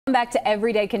Back to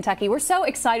Everyday Kentucky. We're so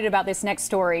excited about this next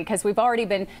story because we've already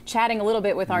been chatting a little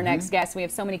bit with our next guest. We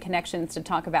have so many connections to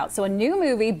talk about. So a new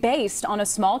movie based on a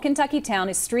small Kentucky town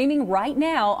is streaming right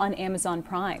now on Amazon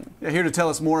Prime. Yeah, here to tell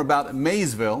us more about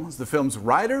Maysville is the film's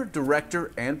writer,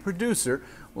 director, and producer,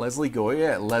 Leslie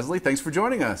Goyette. Leslie, thanks for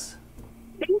joining us.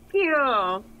 Thank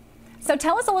you. So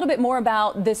tell us a little bit more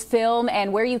about this film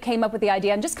and where you came up with the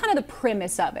idea and just kind of the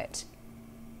premise of it.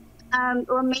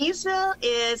 Well, Maysville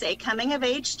is a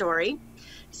coming-of-age story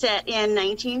set in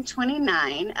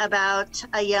 1929 about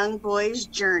a young boy's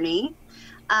journey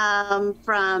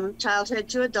from childhood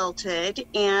to adulthood,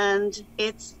 and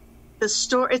it's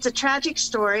a tragic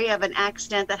story of an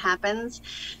accident that happens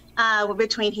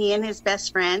between he and his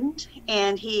best friend,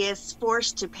 and he is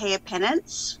forced to pay a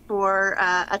penance for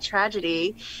a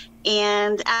tragedy.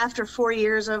 And after 4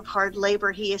 years of hard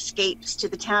labor, he escapes to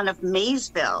the town of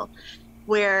Maysville,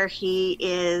 where he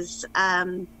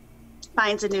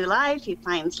finds a new life, he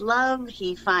finds love,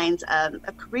 he finds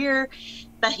a career,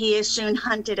 but he is soon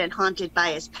hunted and haunted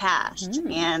by his past.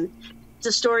 And it's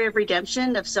a story of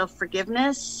redemption, of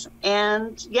self-forgiveness,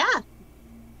 and yeah.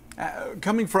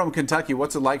 Coming from Kentucky,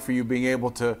 what's it like for you being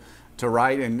able to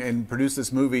write and produce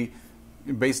this movie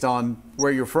based on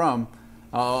where you're from,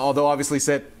 although obviously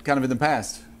set kind of in the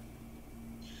past?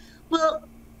 Well,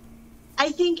 I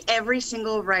think every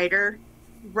single writer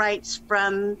writes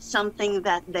from something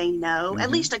that they know. At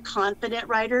least a confident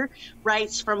writer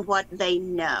writes from what they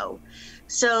know.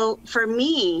 So for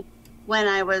me, when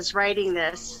I was writing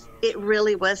this, it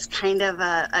really was kind of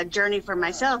a journey for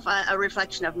myself, a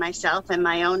reflection of myself and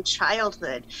my own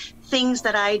childhood, things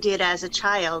that I did as a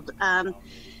child.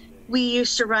 We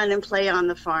used to run and play on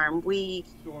the farm. We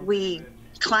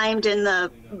climbed in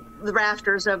the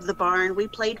rafters of the barn. We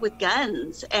played with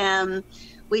guns, and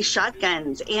we shot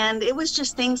guns, and it was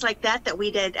just things like that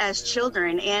we did as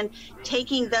children. And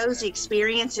taking those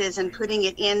experiences and putting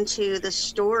it into the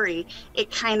story,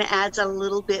 it kind of adds a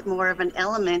little bit more of an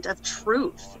element of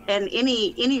truth. And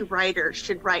any writer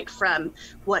should write from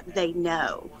what they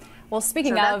know. Well,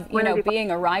 speaking of,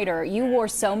 being a writer, you wore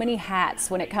so many hats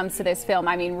when it comes to this film.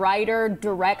 I mean, writer,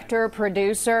 director,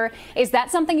 producer. Is that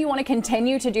something you want to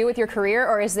continue to do with your career,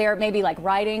 or is there maybe like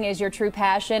writing is your true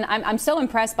passion? I'm so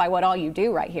impressed by what all you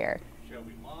do right here.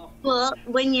 Well,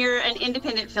 when you're an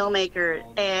independent filmmaker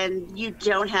and you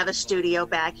don't have a studio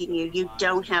backing you, you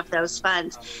don't have those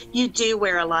funds, you do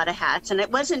wear a lot of hats. And it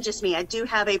wasn't just me. I do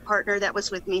have a partner that was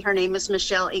with me. Her name is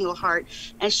Michelle Englehart,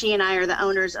 and she and I are the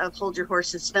owners of Hold Your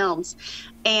Horses Films.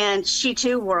 And she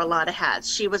too wore a lot of hats.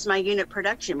 She was my unit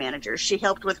production manager. She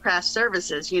helped with craft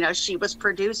services. You know, she was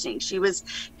producing, she was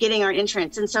getting our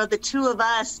insurance. And so the two of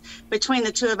us, between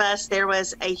the two of us, there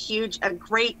was a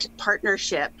great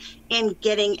partnership in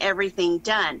getting everything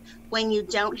done. When you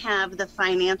don't have the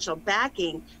financial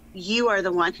backing, you are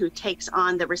the one who takes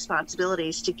on the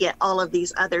responsibilities to get all of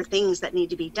these other things that need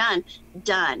to be done.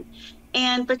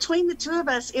 And between the two of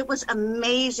us, it was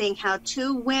amazing how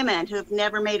two women who have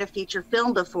never made a feature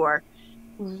film before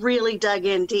really dug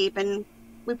in deep, and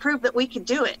we proved that we could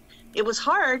do it. It was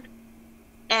hard,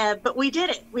 but we did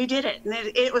it. We did it, and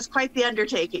it was quite the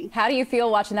undertaking. How do you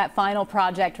feel watching that final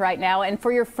project right now, and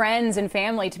for your friends and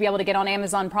family to be able to get on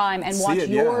Amazon Prime and watch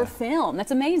your film?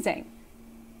 That's amazing.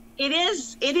 It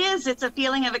is. It's a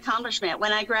feeling of accomplishment.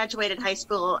 When I graduated high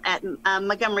school at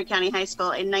Montgomery County High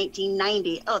School in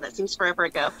 1990, oh, that seems forever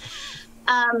ago,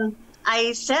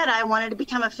 I said I wanted to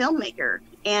become a filmmaker,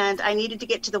 and I needed to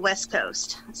get to the West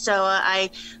Coast. So I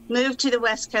moved to the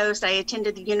West Coast. I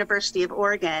attended the University of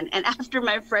Oregon, and after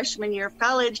my freshman year of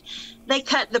college, they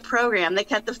cut the program. They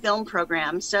cut the film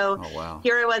program. So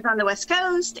here I was on the West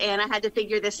Coast, and I had to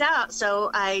figure this out. So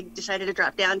I decided to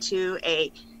drop down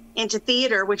into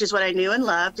theater, which is what I knew and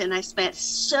loved, and I spent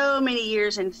so many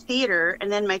years in theater. And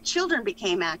then my children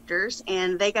became actors,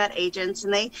 and they got agents,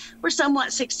 and they were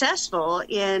somewhat successful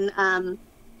in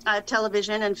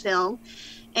television and film.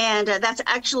 And that's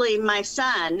actually my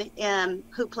son,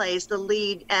 who plays the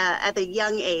lead at the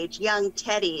young age. Young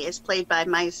Teddy is played by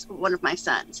one of my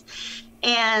sons.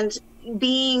 And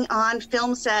being on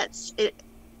film sets,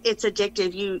 it's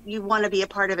addictive. You want to be a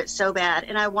part of it so bad,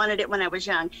 and I wanted it when I was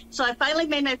young. So I finally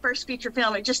made my first feature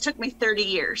film. It just took me 30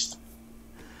 years.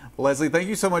 Leslie, thank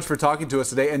you so much for talking to us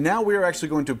today. And now we are actually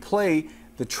going to play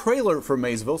the trailer for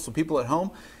Maysville so people at home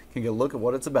can get a look at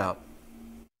what it's about.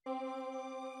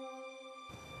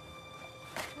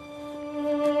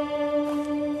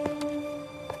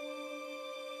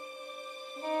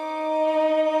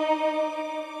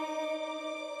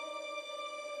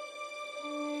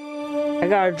 I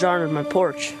got a jar on my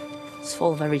porch. It's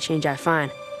full of every change I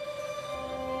find.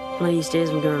 One of these days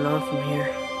I'm going on from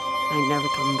here. I ain't never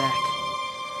coming back.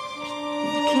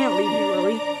 You can't leave me,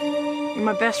 Willie. You're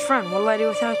my best friend. What'll I do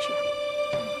without you?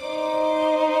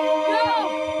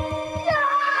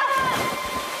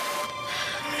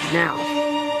 Now,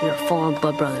 we are fallen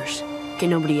blood brothers. Can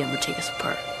nobody ever take us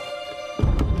apart.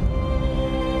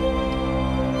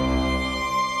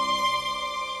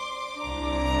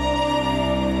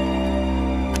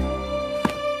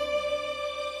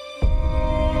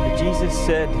 Jesus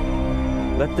said,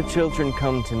 "Let the children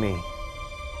come to me,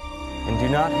 and do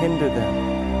not hinder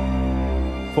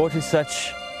them, for to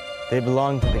such they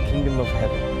belong to the kingdom of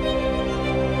heaven."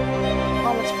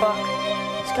 Mom, it's Buck.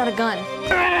 He's got a gun.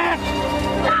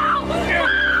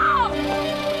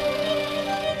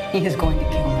 He is going to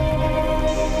kill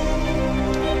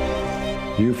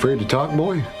me. You afraid to talk,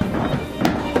 boy?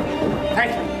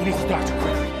 Hey, he needs a doctor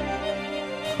quickly.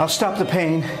 I'll stop the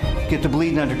pain, get the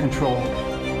bleeding under control.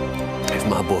 If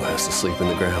my boy has to sleep in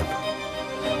the ground,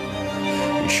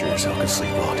 he sure as hell can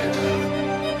sleep on it.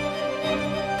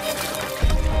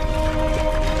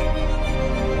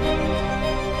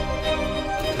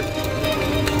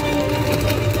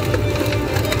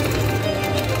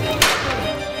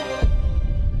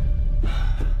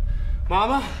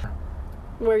 Mama?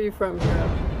 Where are you from, Joe?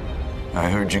 I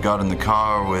heard you got in the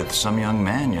car with some young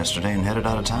man yesterday and headed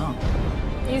out of town.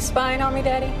 You spying on me,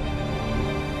 Daddy?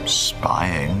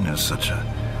 Spying is such a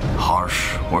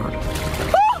harsh word.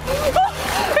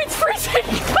 It's freezing!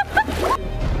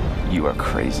 You are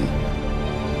crazy.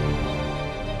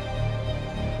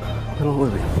 Little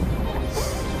Libby.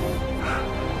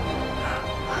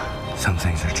 Some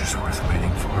things are just worth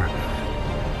waiting for.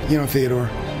 You know, Theodore,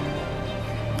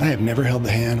 I have never held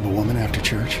the hand of a woman after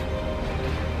church,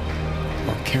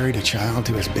 or carried a child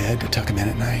to his bed to tuck him in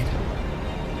at night.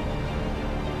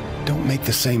 Don't make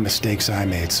the same mistakes I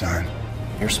made, son.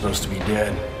 You're supposed to be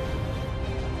dead.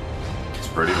 It's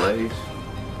pretty late.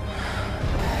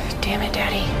 Damn it,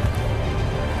 Daddy.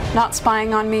 Not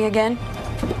spying on me again?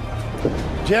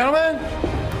 Gentlemen,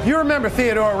 you remember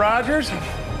Theodore Rogers?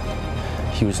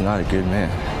 He was not a good man.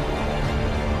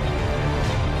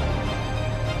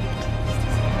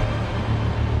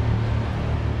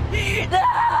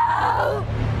 No!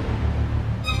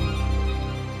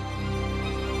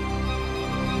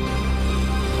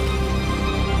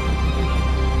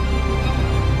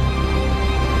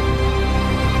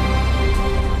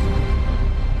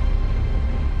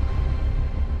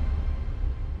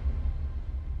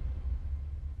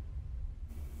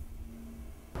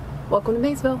 Welcome to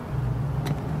Maysville.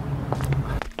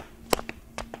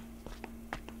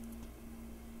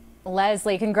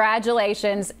 Leslie,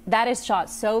 congratulations. That is shot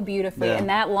so beautifully. Yeah. And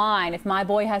that line, if my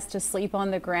boy has to sleep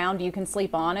on the ground, you can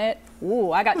sleep on it.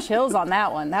 Ooh, I got chills on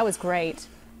that one. That was great.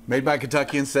 Made by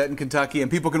Kentuckians, set in Kentucky, and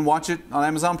people can watch it on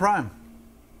Amazon Prime.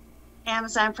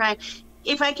 Amazon Prime.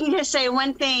 If I can just say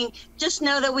one thing, just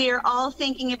know that we are all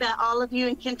thinking about all of you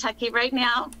in Kentucky right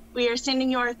now. We are sending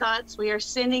you our thoughts. We are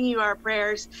sending you our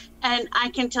prayers. And I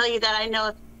can tell you that I know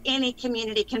if any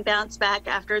community can bounce back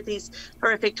after these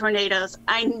horrific tornadoes,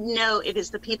 I know it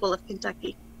is the people of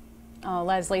Kentucky. Oh,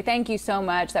 Leslie, thank you so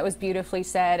much. That was beautifully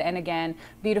said. And again,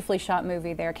 beautifully shot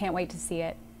movie there. Can't wait to see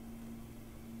it.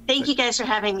 Thank you guys for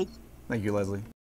having me. Thank you, Leslie.